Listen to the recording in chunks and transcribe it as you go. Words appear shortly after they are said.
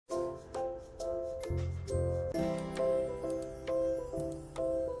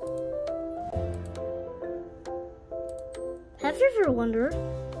ever wondered,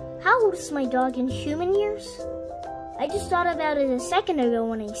 how old is my dog in human years? I just thought about it a second ago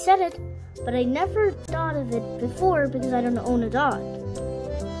when I said it, but I never thought of it before because I don't own a dog.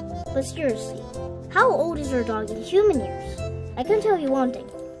 But seriously, how old is your dog in human years? I can tell you one thing,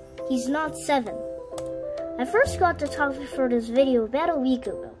 he's not 7. I first got the topic for this video about a week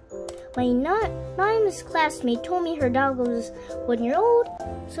ago. My anonymous classmate told me her dog was 1 year old,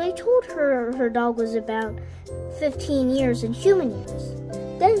 so I told her her dog was about 15 years in human years.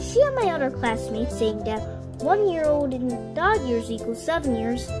 Then she and my other classmates saying that 1 year old in dog years equals 7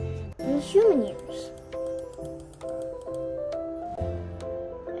 years in human years.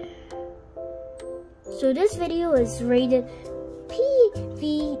 So this video is rated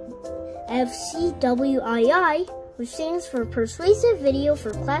PVFCWII, which stands for Persuasive Video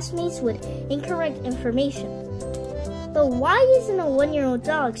for Classmates with Incorrect Information. But why isn't a 1 year old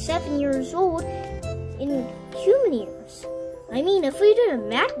dog 7 years old in human years? I mean, if we did the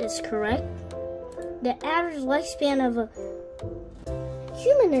math this correct, the average lifespan of a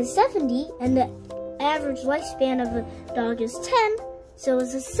human is 70 and the average lifespan of a dog is 10, so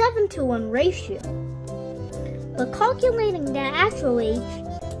it's a 7-to-1 ratio. But calculating the actual age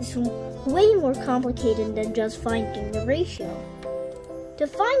is way more complicated than just finding the ratio. To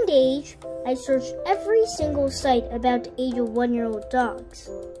find the age, I searched every single site about the age of 1 year old dogs.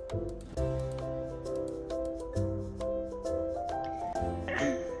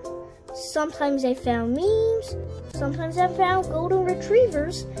 Sometimes I found memes, sometimes I found golden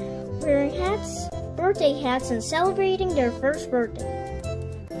retrievers wearing hats, birthday hats, and celebrating their first birthday.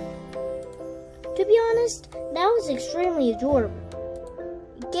 To be honest, that was extremely adorable.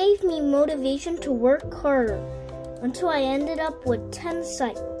 It gave me motivation to work harder until I ended up with 10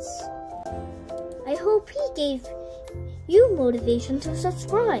 sites. I hope he gave you motivation to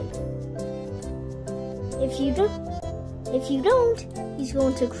subscribe. If you don't, he's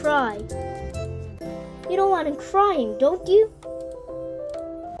going to cry. You don't want him crying, don't you?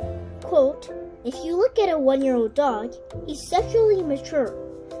 Quote, if you look at a 1 year old dog, he's sexually mature,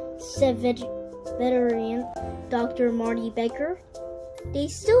 said veterinarian Dr. Marty Becker. They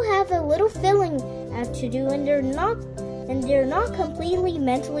still have a little filling to do and they're not completely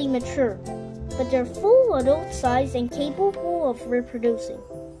mentally mature, but they're full adult size and capable of reproducing.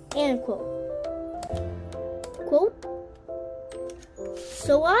 End quote. Quote,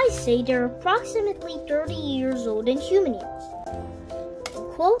 so I say they're approximately 30 years old in human years.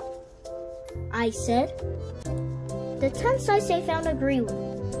 Quote, I said, the 10 sites I found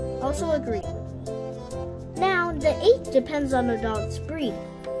also agree with. Now, the age depends on the dog's breed.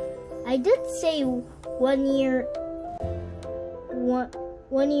 I did say 1 year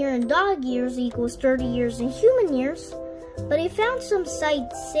in dog years equals 30 years in human years, but I found some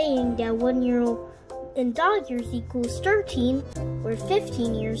sites saying that 1 year old in dog years equals 13 or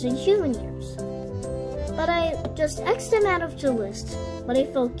 15 years in human years. But I just X'd them out of the list, but I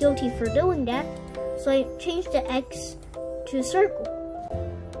felt guilty for doing that, so I changed the X to a circle.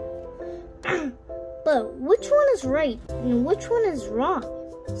 But which one is right and which one is wrong?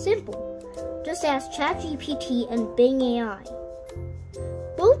 Simple. Just ask ChatGPT and Bing AI.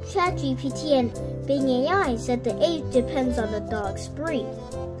 Both ChatGPT and Bing AI said the age depends on the dog's breed,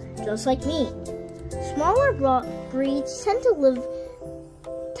 just like me. Smaller breeds tend to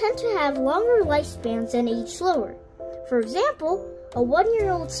have longer lifespans and age slower. For example, a 1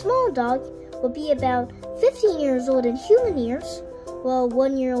 year old small dog will be about 15 years old in human years, while a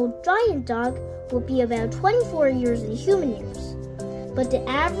 1 year old giant dog will be about 24 years in human years. But the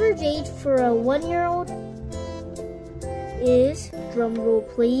average age for a 1 year old is, drumroll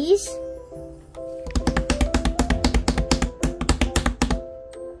please,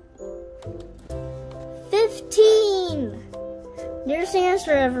 15! There's the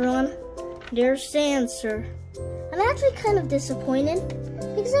answer, everyone. There's the answer. I'm actually kind of disappointed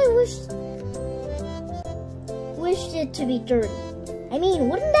because I wished it to be 30. I mean,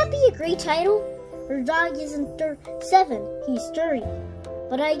 wouldn't that be a great title? Your dog isn't 7, he's 30.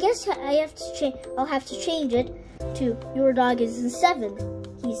 But I guess I'll have to change it to your dog isn't 7,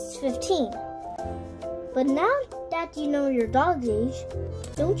 he's 15. But now that you know your dog's age,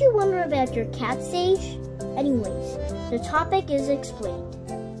 don't you wonder about your cat's age? Anyways, the topic is explained.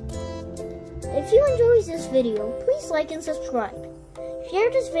 If you enjoyed this video, please like and subscribe. Share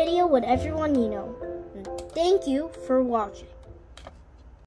this video with everyone you know. And thank you for watching.